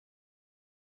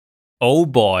Oh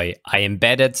boy, I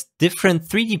embedded different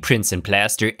 3D prints in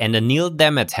plaster and annealed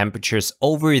them at temperatures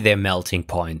over their melting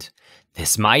point.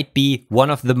 This might be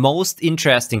one of the most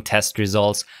interesting test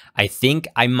results I think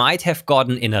I might have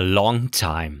gotten in a long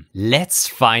time. Let's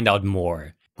find out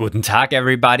more. Guten Tag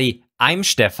everybody, I'm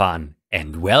Stefan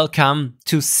and welcome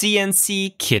to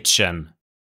CNC Kitchen.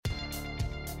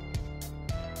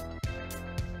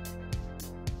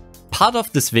 Part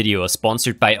of this video is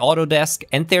sponsored by Autodesk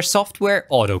and their software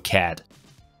AutoCAD.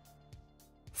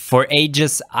 For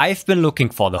ages, I've been looking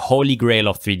for the holy grail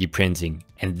of 3D printing,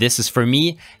 and this is for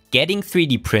me getting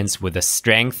 3D prints with a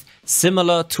strength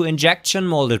similar to injection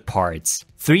molded parts.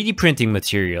 3D printing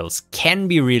materials can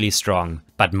be really strong,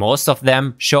 but most of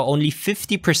them show only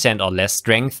 50% or less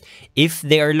strength if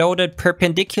they are loaded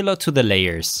perpendicular to the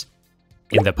layers.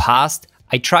 In the past,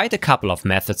 I tried a couple of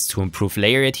methods to improve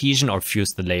layer adhesion or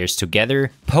fuse the layers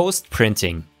together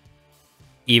post-printing.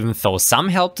 Even though some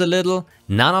helped a little,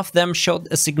 none of them showed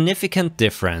a significant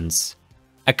difference.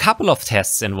 A couple of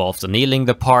tests involved annealing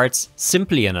the parts,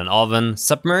 simply in an oven,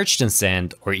 submerged in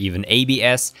sand or even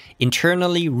ABS,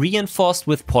 internally reinforced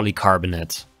with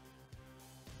polycarbonate.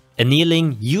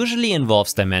 Annealing usually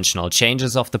involves dimensional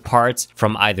changes of the parts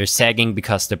from either sagging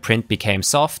because the print became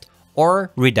soft,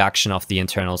 or reduction of the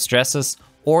internal stresses,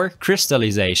 or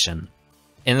crystallization.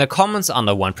 In the comments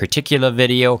under one particular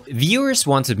video, viewers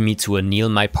wanted me to anneal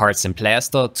my parts in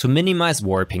plaster to minimize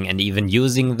warping and even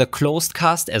using the closed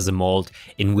cast as a mold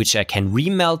in which I can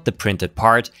remelt the printed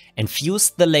part and fuse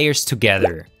the layers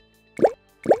together.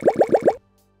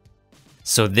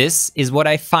 So this is what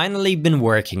I've finally been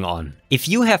working on. If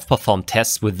you have performed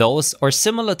tests with those or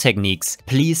similar techniques,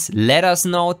 please let us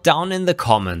know down in the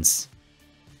comments.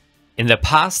 In the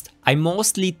past, I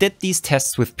mostly did these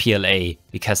tests with PLA,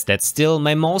 because that's still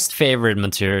my most favorite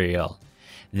material.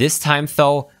 This time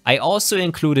though, I also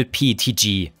included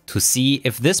PETG to see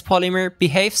if this polymer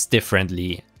behaves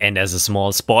differently. And as a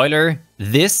small spoiler,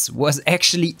 this was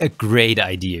actually a great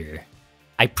idea.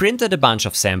 I printed a bunch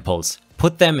of samples,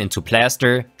 put them into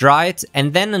plaster, dried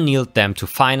and then annealed them to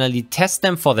finally test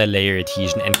them for their layer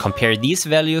adhesion and compare these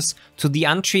values to the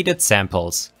untreated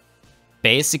samples.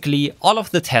 Basically, all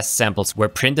of the test samples were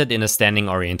printed in a standing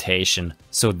orientation,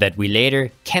 so that we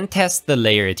later can test the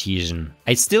layer adhesion.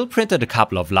 I still printed a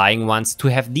couple of lying ones to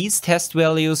have these test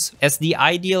values as the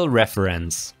ideal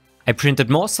reference. I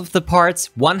printed most of the parts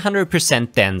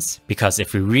 100% dense, because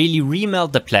if we really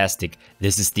remelt the plastic,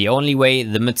 this is the only way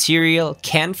the material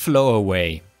can flow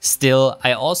away. Still,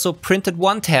 I also printed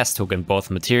one test hook in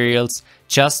both materials,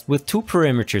 just with 2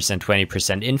 perimeters and 20%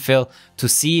 infill to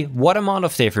see what amount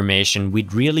of deformation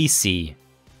we'd really see.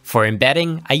 For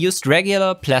embedding, I used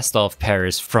regular plaster of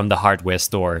Paris from the hardware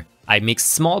store. I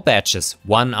mixed small batches,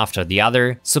 one after the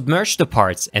other, submerged the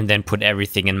parts and then put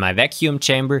everything in my vacuum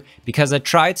chamber because I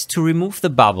tried to remove the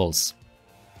bubbles.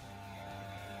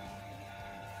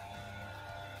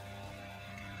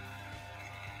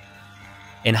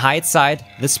 In hindsight,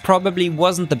 this probably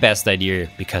wasn't the best idea,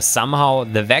 because somehow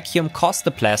the vacuum caused the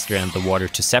plaster and the water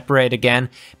to separate again,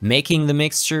 making the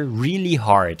mixture really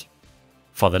hard.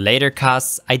 For the later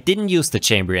casts, I didn't use the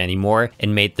chamber anymore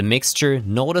and made the mixture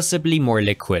noticeably more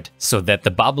liquid, so that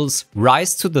the bubbles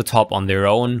rise to the top on their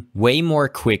own way more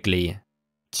quickly.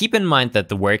 Keep in mind that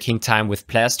the working time with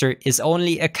plaster is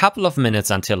only a couple of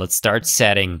minutes until it starts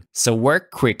setting, so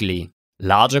work quickly.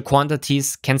 Larger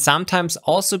quantities can sometimes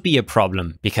also be a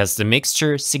problem, because the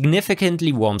mixture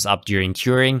significantly warms up during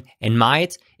curing and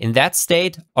might, in that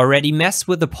state, already mess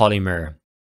with the polymer.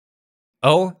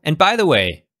 Oh, and by the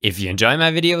way, if you enjoy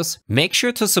my videos, make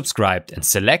sure to subscribe and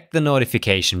select the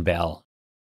notification bell.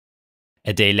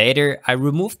 A day later, I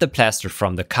removed the plaster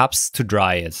from the cups to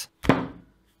dry it.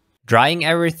 Drying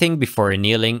everything before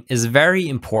annealing is very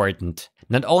important.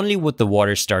 Not only would the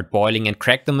water start boiling and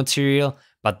crack the material,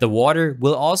 but the water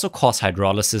will also cause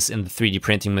hydrolysis in the 3D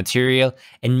printing material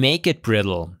and make it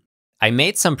brittle. I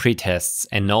made some pre-tests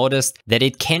and noticed that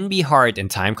it can be hard and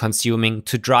time consuming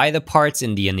to dry the parts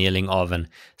in the annealing oven,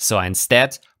 so I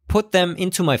instead put them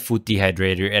into my food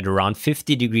dehydrator at around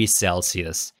 50 degrees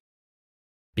Celsius.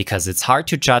 Because it's hard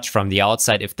to judge from the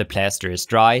outside if the plaster is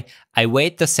dry, I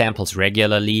weighed the samples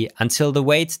regularly until the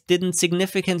weight didn't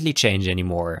significantly change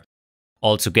anymore.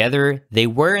 Altogether, they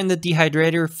were in the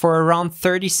dehydrator for around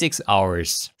 36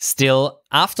 hours. Still,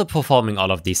 after performing all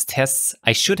of these tests,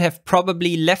 I should have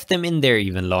probably left them in there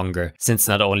even longer, since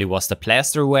not only was the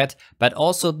plaster wet, but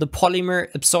also the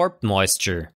polymer absorbed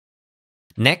moisture.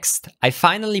 Next, I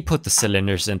finally put the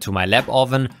cylinders into my lab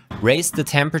oven, raised the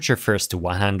temperature first to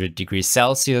 100 degrees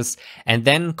Celsius, and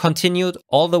then continued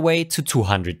all the way to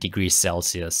 200 degrees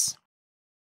Celsius.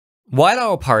 While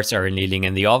our parts are annealing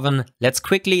in the oven, let's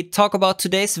quickly talk about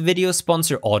today's video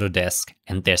sponsor Autodesk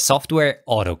and their software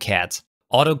AutoCAD.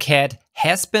 AutoCAD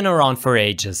has been around for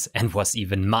ages and was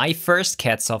even my first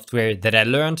CAD software that I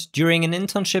learned during an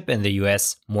internship in the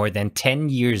US more than 10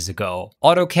 years ago.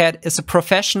 AutoCAD is a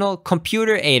professional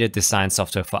computer-aided design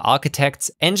software for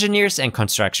architects, engineers and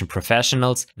construction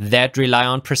professionals that rely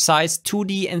on precise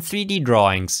 2D and 3D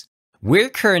drawings. We're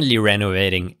currently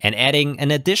renovating and adding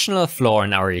an additional floor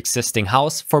in our existing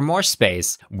house for more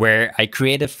space, where I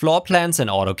created floor plans in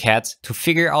AutoCAD to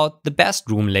figure out the best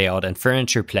room layout and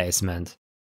furniture placement.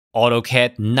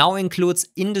 AutoCAD now includes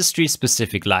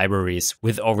industry-specific libraries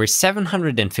with over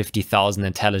 750,000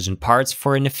 intelligent parts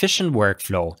for an efficient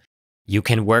workflow. You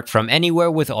can work from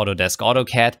anywhere with Autodesk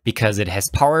AutoCAD because it has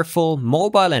powerful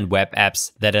mobile and web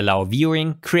apps that allow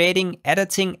viewing, creating,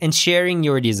 editing and sharing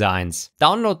your designs.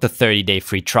 Download the 30-day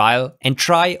free trial and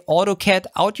try AutoCAD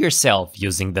out yourself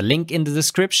using the link in the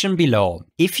description below.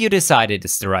 If you decide it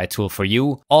is the right tool for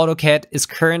you, AutoCAD is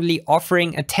currently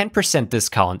offering a 10%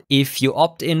 discount if you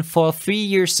opt in for a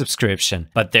 3-year subscription,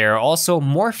 but there are also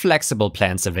more flexible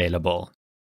plans available.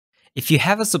 If you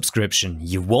have a subscription,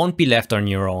 you won't be left on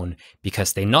your own,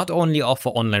 because they not only offer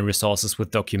online resources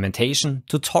with documentation,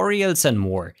 tutorials and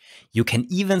more, you can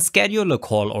even schedule a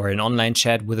call or an online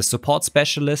chat with a support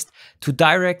specialist to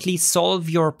directly solve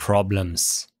your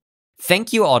problems.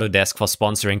 Thank you Autodesk for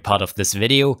sponsoring part of this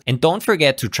video, and don't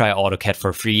forget to try AutoCAD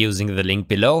for free using the link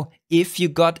below if you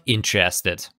got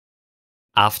interested.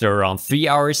 After around 3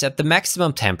 hours at the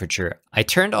maximum temperature, I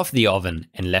turned off the oven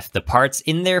and left the parts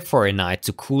in there for a night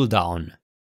to cool down.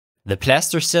 The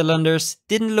plaster cylinders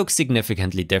didn't look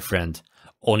significantly different,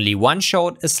 only one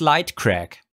showed a slight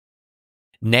crack.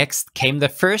 Next came the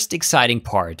first exciting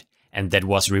part, and that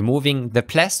was removing the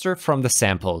plaster from the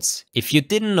samples. If you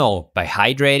didn't know, by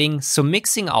hydrating, so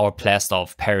mixing our plaster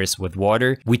of Paris with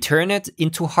water, we turn it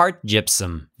into hard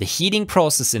gypsum. The heating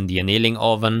process in the annealing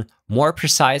oven, more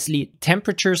precisely,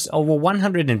 temperatures over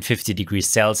 150 degrees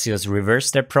Celsius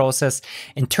reverse that process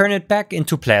and turn it back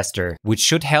into plaster, which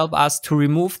should help us to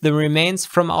remove the remains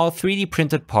from our 3D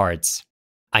printed parts.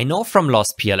 I know from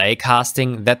lost PLA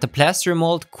casting that the plaster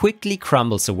mold quickly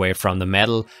crumbles away from the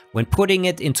metal when putting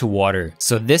it into water,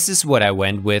 so this is what I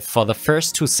went with for the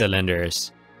first 2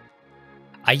 cylinders.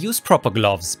 I used proper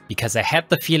gloves because I had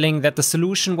the feeling that the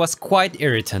solution was quite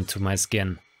irritant to my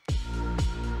skin.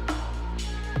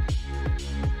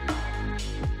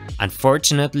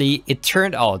 Unfortunately, it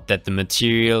turned out that the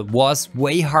material was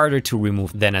way harder to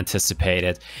remove than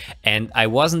anticipated, and I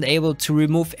wasn't able to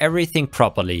remove everything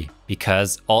properly,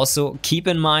 because also keep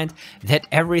in mind that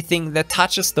everything that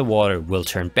touches the water will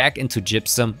turn back into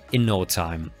gypsum in no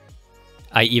time.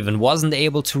 I even wasn't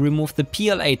able to remove the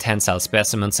PLA tensile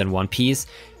specimens in one piece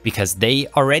because they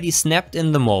already snapped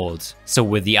in the mold. So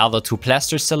with the other 2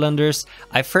 plaster cylinders,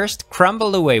 I first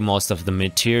crumbled away most of the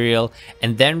material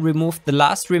and then removed the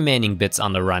last remaining bits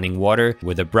under running water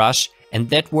with a brush, and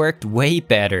that worked way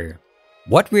better.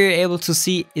 What we're able to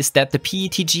see is that the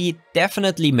PETG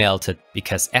definitely melted,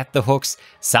 because at the hooks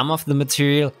some of the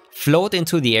material flowed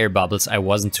into the air bubbles I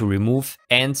wasn't to remove,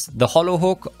 and the hollow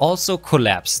hook also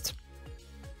collapsed.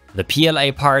 The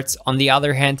PLA parts, on the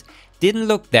other hand, didn't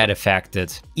look that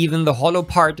affected. Even the hollow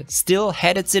part still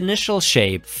had its initial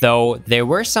shape, though there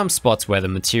were some spots where the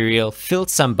material filled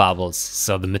some bubbles,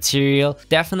 so the material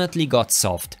definitely got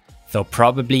soft, though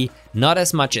probably not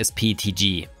as much as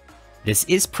PETG. This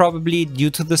is probably due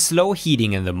to the slow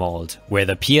heating in the mold, where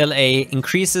the PLA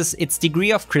increases its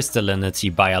degree of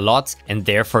crystallinity by a lot and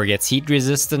therefore gets heat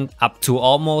resistant up to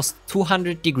almost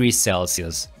 200 degrees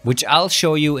Celsius, which I'll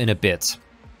show you in a bit.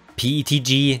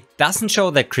 PETG doesn't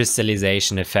show that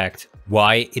crystallization effect,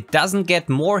 why it doesn't get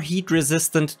more heat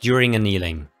resistant during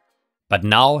annealing. But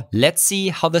now let's see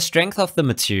how the strength of the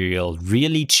material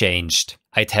really changed.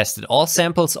 I tested all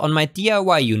samples on my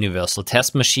DIY universal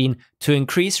test machine to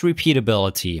increase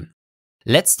repeatability.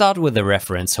 Let's start with the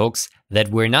reference hooks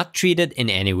that were not treated in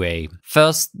any way.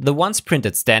 First, the ones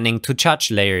printed standing to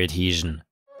judge layer adhesion.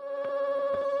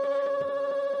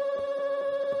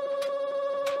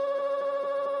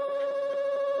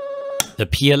 The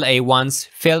PLA ones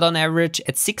failed on average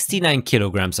at 69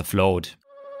 kilograms of load.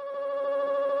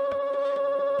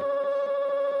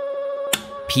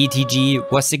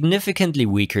 PETG was significantly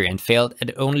weaker and failed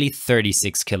at only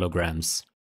 36 kilograms.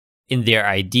 In their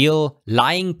ideal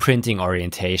lying printing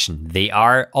orientation, they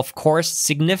are, of course,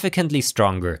 significantly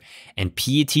stronger, and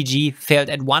PETG failed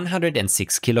at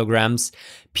 106 kilograms,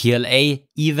 PLA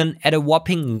even at a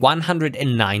whopping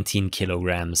 119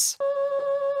 kilograms.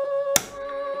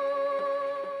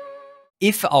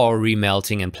 If our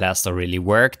remelting and plaster really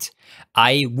worked,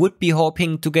 I would be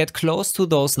hoping to get close to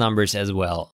those numbers as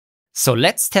well. So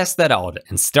let's test that out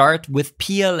and start with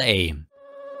PLA.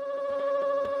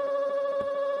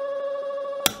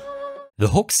 The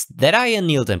hooks that I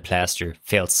annealed and plastered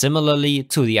failed similarly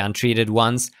to the untreated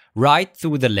ones right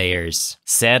through the layers.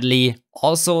 Sadly,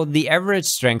 also the average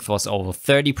strength was over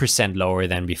 30% lower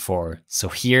than before, so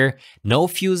here no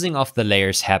fusing of the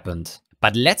layers happened.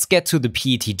 But let's get to the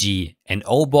PETG, and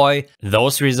oh boy,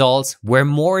 those results were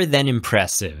more than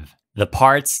impressive. The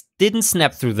parts didn't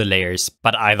snap through the layers,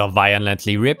 but either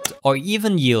violently ripped or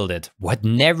even yielded, what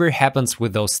never happens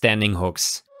with those standing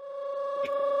hooks.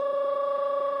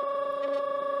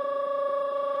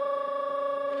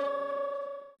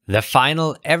 The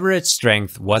final average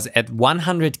strength was at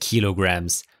 100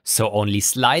 kilograms, so only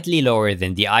slightly lower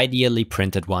than the ideally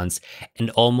printed ones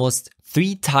and almost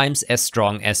 3 times as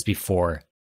strong as before.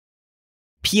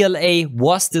 PLA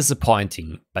was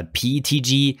disappointing, but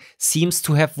PETG seems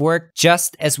to have worked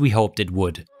just as we hoped it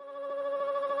would.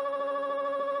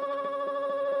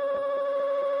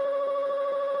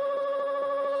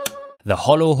 The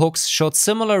hollow hooks showed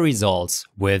similar results,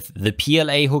 with the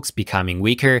PLA hooks becoming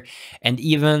weaker, and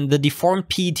even the deformed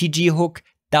PETG hook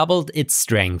doubled its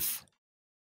strength.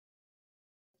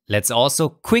 Let's also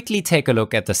quickly take a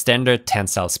look at the standard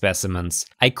tensile specimens.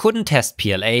 I couldn't test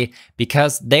PLA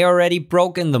because they already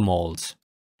broke in the mold.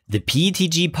 The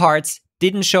PETG parts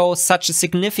didn't show such a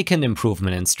significant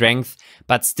improvement in strength,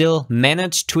 but still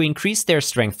managed to increase their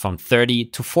strength from 30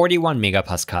 to 41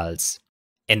 megapascals.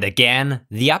 And again,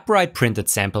 the upright printed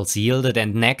samples yielded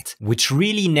and necked, which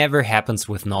really never happens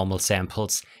with normal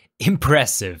samples.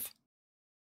 Impressive!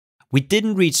 We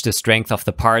didn't reach the strength of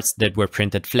the parts that were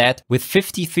printed flat with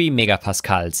 53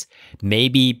 megapascals,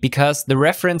 maybe because the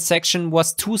reference section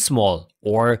was too small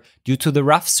or due to the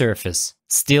rough surface.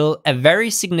 Still, a very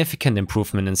significant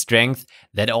improvement in strength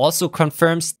that also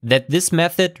confirms that this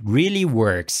method really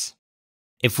works.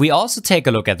 If we also take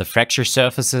a look at the fracture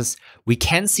surfaces, we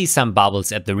can see some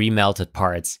bubbles at the remelted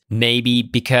parts, maybe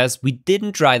because we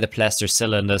didn't dry the plaster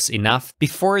cylinders enough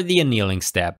before the annealing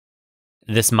step.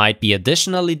 This might be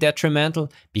additionally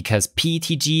detrimental because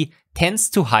PETG tends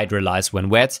to hydrolyze when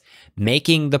wet,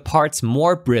 making the parts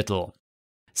more brittle.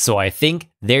 So I think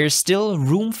there's still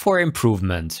room for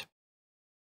improvement.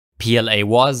 PLA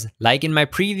was, like in my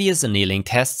previous annealing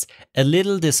tests, a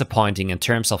little disappointing in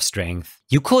terms of strength.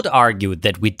 You could argue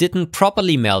that we didn't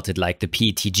properly melt it like the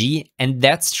PETG, and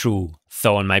that's true.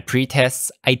 Though in my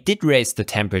pre-tests I did raise the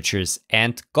temperatures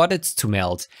and got it to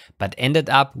melt, but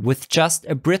ended up with just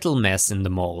a brittle mess in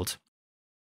the mold.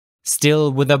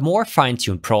 Still, with a more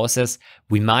fine-tuned process,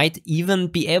 we might even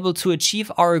be able to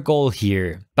achieve our goal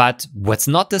here. But what's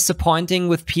not disappointing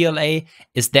with PLA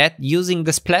is that using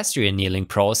this plaster annealing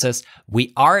process,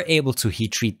 we are able to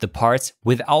heat treat the parts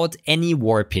without any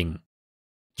warping.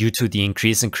 Due to the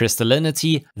increase in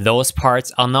crystallinity, those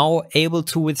parts are now able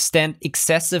to withstand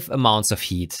excessive amounts of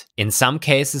heat. In some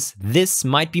cases, this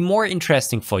might be more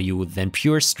interesting for you than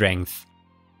pure strength.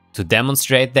 To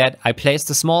demonstrate that, I placed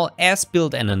a small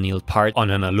as-built and annealed part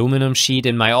on an aluminum sheet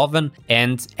in my oven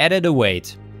and added a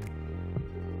weight.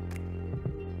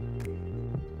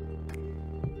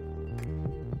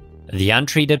 The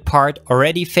untreated part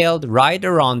already failed right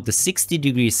around the 60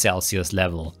 degrees Celsius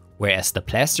level, whereas the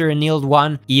plaster annealed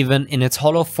one, even in its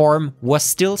hollow form, was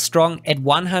still strong at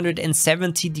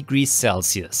 170 degrees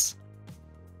Celsius.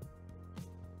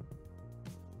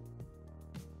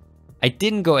 I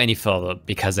didn't go any further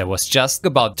because I was just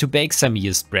about to bake some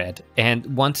yeast bread and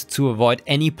wanted to avoid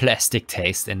any plastic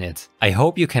taste in it. I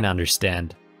hope you can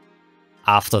understand.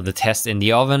 After the test in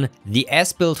the oven, the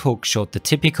as-built hook showed the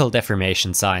typical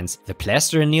deformation signs. The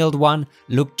plaster annealed one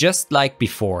looked just like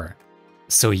before.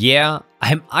 So yeah,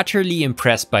 I'm utterly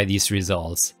impressed by these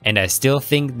results, and I still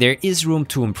think there is room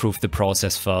to improve the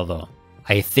process further.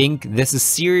 I think this is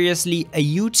seriously a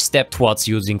huge step towards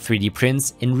using 3D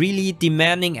prints in really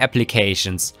demanding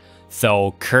applications,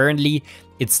 though currently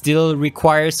it still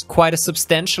requires quite a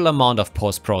substantial amount of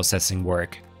post-processing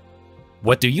work.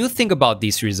 What do you think about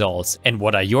these results, and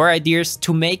what are your ideas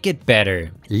to make it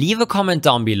better? Leave a comment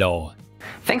down below.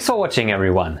 Thanks for watching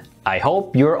everyone. I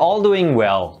hope you're all doing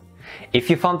well. If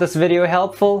you found this video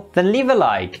helpful, then leave a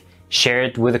like, share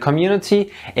it with the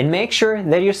community, and make sure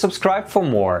that you're subscribed for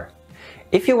more.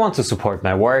 If you want to support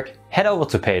my work, head over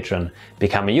to Patreon,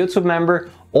 become a YouTube member,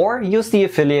 or use the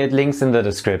affiliate links in the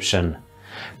description.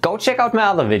 Go check out my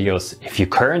other videos if you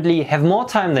currently have more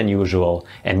time than usual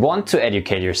and want to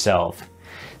educate yourself.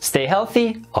 Stay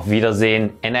healthy, auf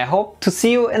Wiedersehen, and I hope to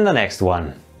see you in the next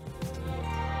one.